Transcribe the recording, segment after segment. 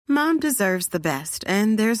Mom deserves the best,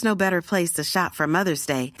 and there's no better place to shop for Mother's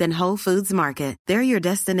Day than Whole Foods Market. They're your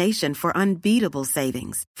destination for unbeatable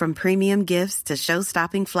savings, from premium gifts to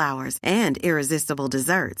show-stopping flowers and irresistible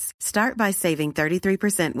desserts. Start by saving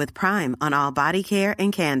 33% with Prime on all body care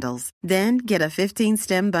and candles. Then get a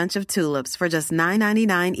 15-stem bunch of tulips for just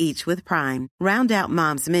 $9.99 each with Prime. Round out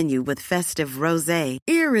Mom's menu with festive rosé,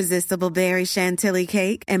 irresistible berry chantilly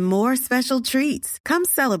cake, and more special treats. Come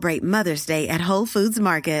celebrate Mother's Day at Whole Foods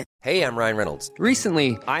Market. Hey, I'm Ryan Reynolds.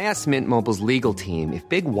 Recently, I asked Mint Mobile's legal team if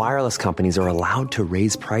big wireless companies are allowed to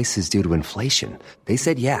raise prices due to inflation. They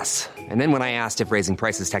said yes. And then when I asked if raising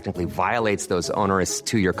prices technically violates those onerous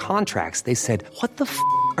two-year contracts, they said, "What the f***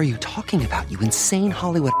 are you talking about, you insane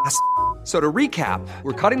Hollywood ass?" So to recap,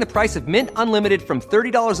 we're cutting the price of Mint Unlimited from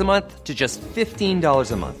 $30 a month to just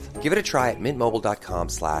 $15 a month. Give it a try at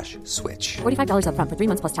mintmobile.com/switch. $45 up front for 3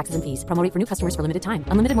 months plus taxes and fees. Promo rate for new customers for limited time.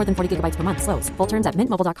 Unlimited more than 40 gigabytes per month. Slows full terms at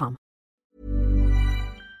mintmobile.com.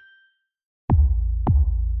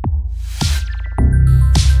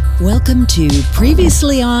 Welcome to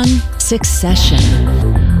Previously on Succession,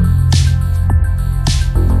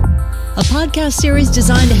 a podcast series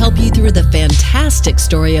designed to help you through the fantastic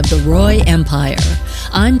story of the Roy Empire.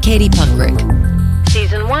 I'm Katie Puckrick.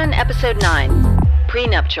 Season 1, Episode 9,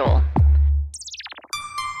 Prenuptial.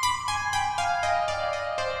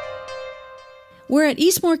 We're at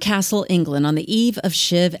Eastmoor Castle, England, on the eve of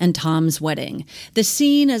Shiv and Tom's wedding. The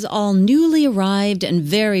scene is all newly arrived and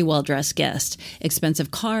very well-dressed guests,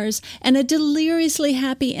 expensive cars, and a deliriously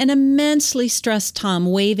happy and immensely stressed Tom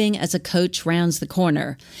waving as a coach rounds the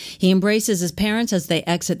corner. He embraces his parents as they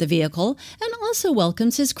exit the vehicle and also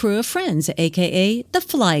welcomes his crew of friends, a.k.a. the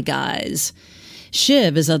Fly Guys.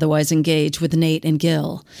 Shiv is otherwise engaged with Nate and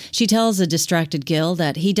Gil. She tells a distracted Gil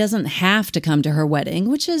that he doesn't have to come to her wedding,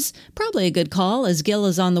 which is probably a good call as Gil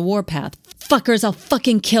is on the warpath. "Fuckers, I'll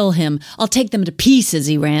fucking kill him. I'll take them to pieces,"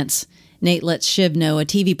 he rants. Nate lets Shiv know a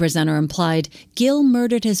TV presenter implied Gil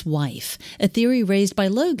murdered his wife, a theory raised by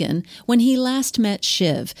Logan when he last met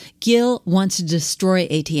Shiv. Gil wants to destroy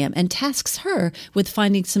ATM and tasks her with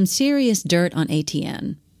finding some serious dirt on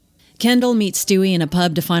ATN. Kendall meets Stewie in a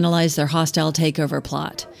pub to finalize their hostile takeover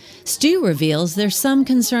plot. Stu reveals there's some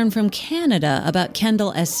concern from Canada about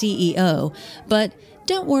Kendall as CEO, but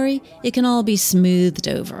don't worry, it can all be smoothed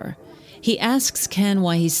over. He asks Ken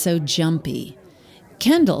why he's so jumpy.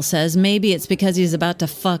 Kendall says maybe it's because he's about to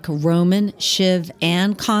fuck Roman, Shiv,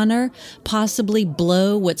 and Connor, possibly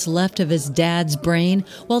blow what's left of his dad's brain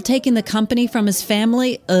while taking the company from his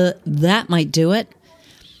family. That might do it.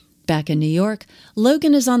 Back in New York,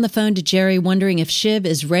 Logan is on the phone to Jerry wondering if Shiv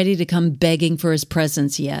is ready to come begging for his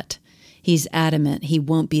presence yet. He's adamant he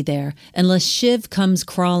won't be there unless Shiv comes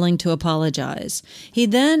crawling to apologize. He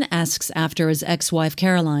then asks after his ex-wife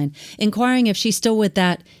Caroline, inquiring if she's still with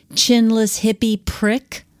that chinless hippie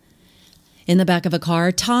prick. In the back of a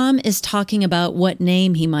car, Tom is talking about what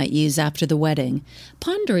name he might use after the wedding,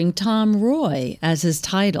 pondering Tom Roy as his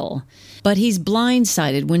title. But he's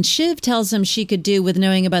blindsided when Shiv tells him she could do with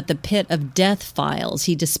knowing about the pit of death files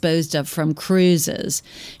he disposed of from cruises,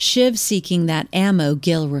 Shiv seeking that ammo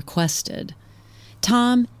Gil requested.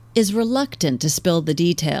 Tom is reluctant to spill the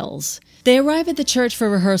details. They arrive at the church for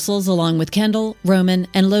rehearsals along with Kendall, Roman,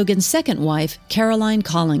 and Logan's second wife, Caroline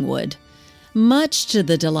Collingwood. Much to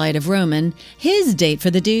the delight of Roman, his date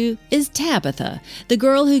for the do is Tabitha, the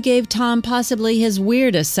girl who gave Tom possibly his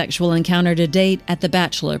weirdest sexual encounter to date at the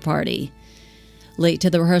bachelor party. Late to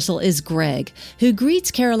the rehearsal is Greg, who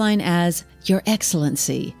greets Caroline as Your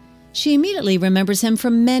Excellency. She immediately remembers him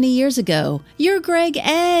from many years ago. "You're Greg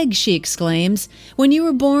Egg," she exclaims. "When you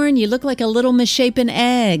were born, you look like a little misshapen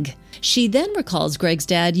egg." She then recalls Greg's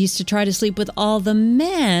dad used to try to sleep with all the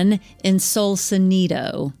men in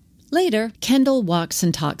Solsonito. Later, Kendall walks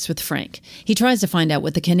and talks with Frank. He tries to find out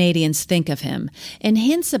what the Canadians think of him and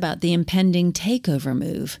hints about the impending takeover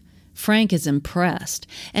move. Frank is impressed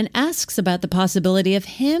and asks about the possibility of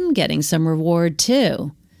him getting some reward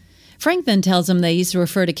too. Frank then tells him they used to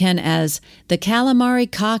refer to Ken as the calamari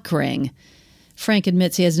cock ring. Frank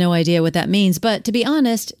admits he has no idea what that means, but to be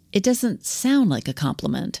honest, it doesn't sound like a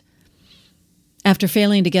compliment. After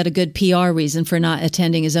failing to get a good PR reason for not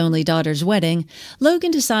attending his only daughter's wedding, Logan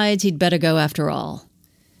decides he'd better go after all.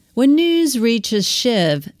 When news reaches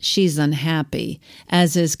Shiv, she's unhappy,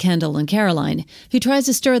 as is Kendall and Caroline, who tries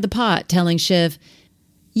to stir the pot, telling Shiv,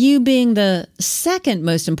 "You being the second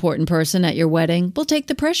most important person at your wedding will take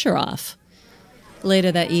the pressure off."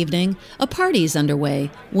 Later that evening, a party is underway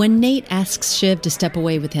when Nate asks Shiv to step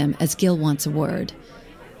away with him as Gil wants a word.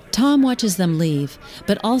 Tom watches them leave,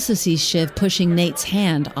 but also sees Shiv pushing Nate's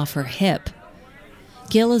hand off her hip.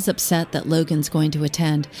 Gil is upset that Logan's going to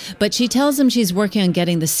attend, but she tells him she's working on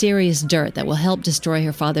getting the serious dirt that will help destroy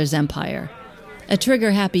her father's empire. A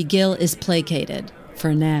trigger-happy Gil is placated,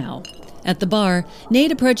 for now. At the bar,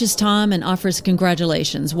 Nate approaches Tom and offers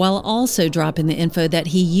congratulations, while also dropping the info that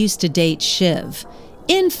he used to date Shiv.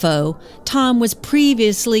 Info Tom was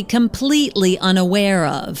previously completely unaware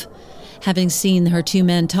of. Having seen her two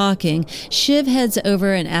men talking, Shiv heads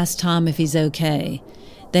over and asks Tom if he's okay.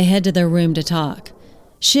 They head to their room to talk.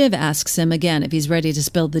 Shiv asks him again if he's ready to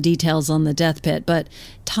spill the details on the death pit, but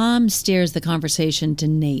Tom steers the conversation to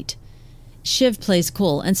Nate. Shiv plays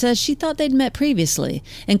cool and says she thought they'd met previously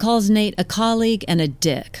and calls Nate a colleague and a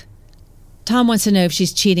dick. Tom wants to know if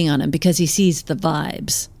she's cheating on him because he sees the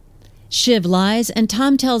vibes. Shiv lies, and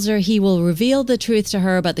Tom tells her he will reveal the truth to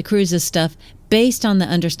her about the Cruz's stuff based on the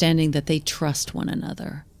understanding that they trust one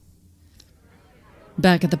another.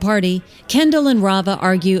 Back at the party, Kendall and Rava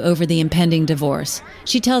argue over the impending divorce.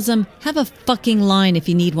 She tells him, "Have a fucking line if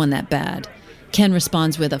you need one that bad." Ken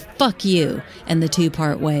responds with a "fuck you," and the two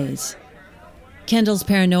part ways. Kendall's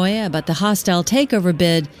paranoia about the hostile takeover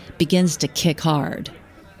bid begins to kick hard.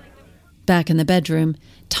 Back in the bedroom,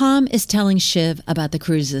 Tom is telling Shiv about the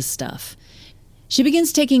Cruz's stuff. She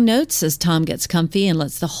begins taking notes as Tom gets comfy and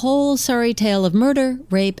lets the whole sorry tale of murder,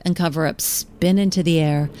 rape, and cover-up spin into the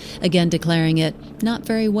air, again declaring it not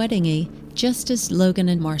very wedding-y, just as Logan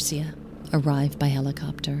and Marcia arrive by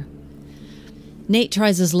helicopter. Nate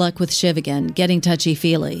tries his luck with Shiv again, getting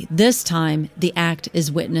touchy-feely. This time, the act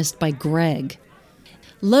is witnessed by Greg.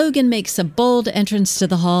 Logan makes a bold entrance to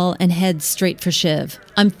the hall and heads straight for Shiv.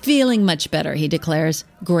 "I'm feeling much better," he declares.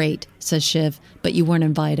 "Great," says Shiv, "but you weren't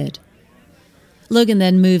invited." Logan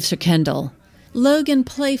then moves for Kendall. Logan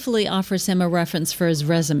playfully offers him a reference for his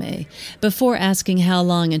resume, before asking how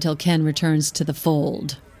long until Ken returns to the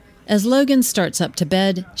fold. As Logan starts up to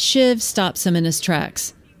bed, Shiv stops him in his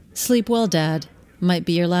tracks. "Sleep well, Dad. Might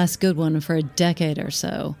be your last good one for a decade or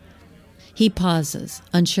so." He pauses,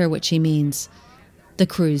 unsure what she means. "The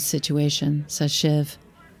Cruz situation," says Shiv.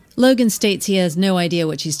 Logan states he has no idea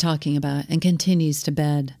what she's talking about and continues to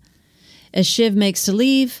bed. As Shiv makes to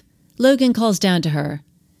leave, Logan calls down to her,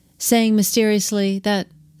 saying mysteriously that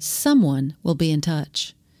someone will be in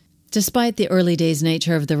touch. Despite the early days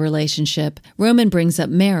nature of the relationship, Roman brings up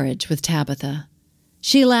marriage with Tabitha.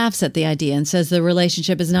 She laughs at the idea and says the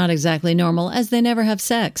relationship is not exactly normal as they never have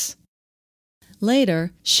sex.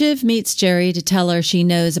 Later, Shiv meets Jerry to tell her she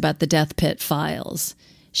knows about the Death Pit files.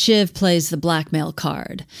 Shiv plays the blackmail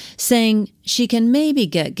card, saying she can maybe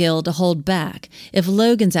get Gil to hold back if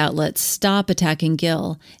Logan's outlets stop attacking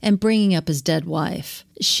Gil and bringing up his dead wife.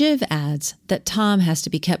 Shiv adds that Tom has to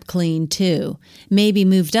be kept clean too, maybe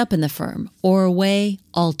moved up in the firm or away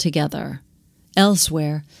altogether.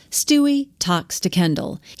 Elsewhere, Stewie talks to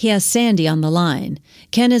Kendall. He has Sandy on the line.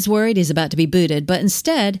 Ken is worried he's about to be booted, but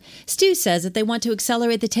instead, Stu says that they want to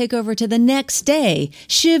accelerate the takeover to the next day,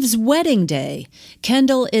 Shiv's wedding day.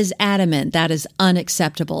 Kendall is adamant that is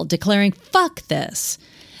unacceptable, declaring, "Fuck this."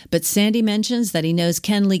 But Sandy mentions that he knows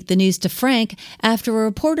Ken leaked the news to Frank after a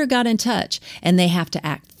reporter got in touch, and they have to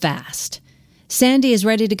act fast. Sandy is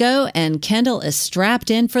ready to go, and Kendall is strapped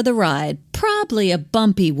in for the ride, probably a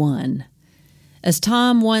bumpy one. As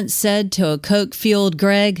Tom once said to a coke-fueled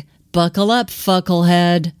Greg, "Buckle up,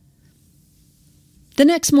 fucklehead." The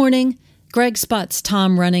next morning, Greg spots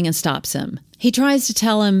Tom running and stops him. He tries to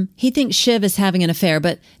tell him he thinks Shiv is having an affair,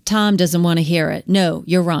 but Tom doesn't want to hear it. "No,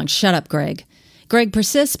 you're wrong. Shut up, Greg." Greg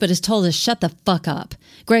persists, but is told to shut the fuck up.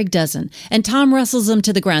 Greg doesn't, and Tom wrestles him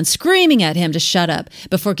to the ground, screaming at him to shut up,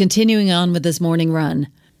 before continuing on with his morning run.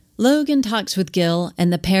 Logan talks with Gil,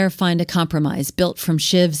 and the pair find a compromise built from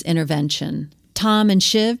Shiv's intervention. Tom and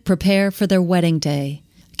Shiv prepare for their wedding day.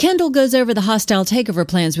 Kendall goes over the hostile takeover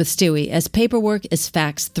plans with Stewie as paperwork is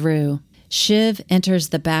faxed through. Shiv enters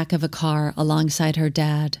the back of a car alongside her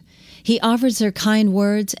dad. He offers her kind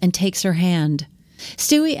words and takes her hand.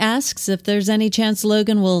 Stewie asks if there's any chance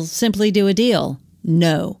Logan will simply do a deal.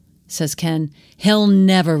 "No," says Ken. "He'll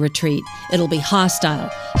never retreat. It'll be hostile,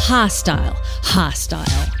 hostile,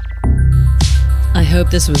 hostile." I hope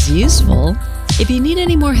this was useful. If you need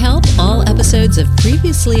any more help, all episodes of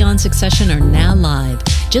Previously on Succession are now live.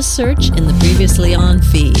 Just search in the Previously On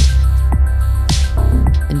feed.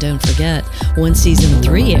 And don't forget, when Season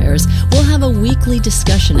 3 airs, we'll have a weekly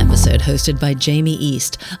discussion episode hosted by Jamie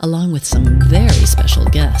East, along with some very special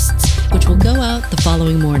guests, which will go out the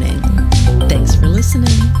following morning. Thanks for listening.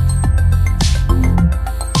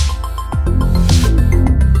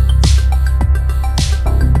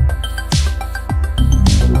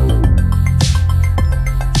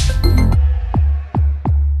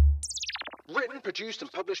 Produced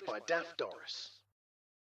and published by Daft Doris.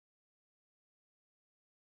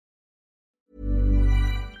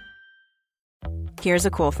 Here's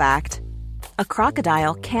a cool fact. A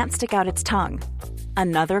crocodile can't stick out its tongue.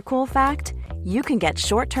 Another cool fact, you can get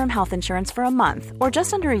short-term health insurance for a month or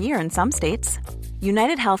just under a year in some states.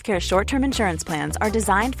 United Healthcare short-term insurance plans are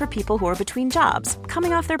designed for people who are between jobs,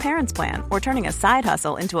 coming off their parents' plan, or turning a side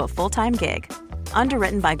hustle into a full-time gig.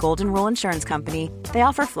 Underwritten by Golden Rule Insurance Company, they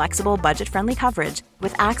offer flexible, budget-friendly coverage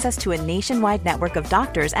with access to a nationwide network of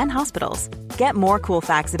doctors and hospitals. Get more cool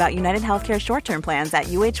facts about United Healthcare short-term plans at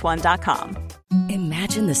uh1.com.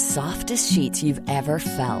 Imagine the softest sheets you've ever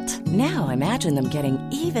felt. Now imagine them getting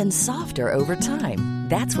even softer over time.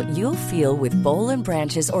 That's what you'll feel with Boll &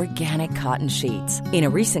 Branch's organic cotton sheets. In a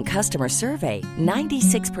recent customer survey,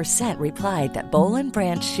 96% replied that Boll &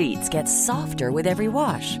 Branch sheets get softer with every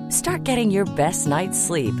wash. Start getting your best night's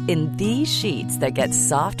sleep in these sheets that get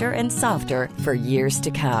softer and softer for years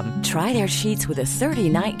to come. Try their sheets with a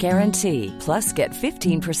 30-night guarantee. Plus, get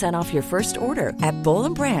 15% off your first order at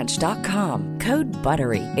bollandbranch.com. Code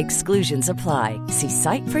BUTTERY. Exclusions apply. See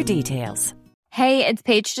site for details. Hey, it's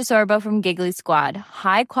Paige DeSorbo from Giggly Squad.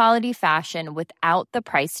 High quality fashion without the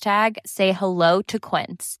price tag. Say hello to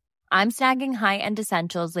Quince. I'm snagging high-end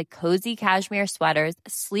essentials like cozy cashmere sweaters,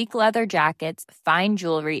 sleek leather jackets, fine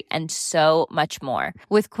jewelry, and so much more.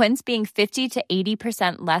 With Quince being 50 to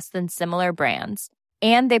 80% less than similar brands.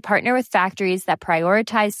 And they partner with factories that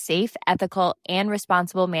prioritize safe, ethical, and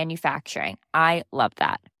responsible manufacturing. I love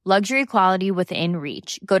that. Luxury quality within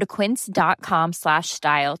reach. Go to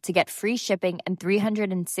quince.com/style to get free shipping and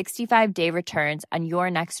 365-day returns on your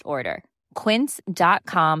next order.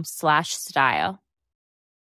 Quince.com/style.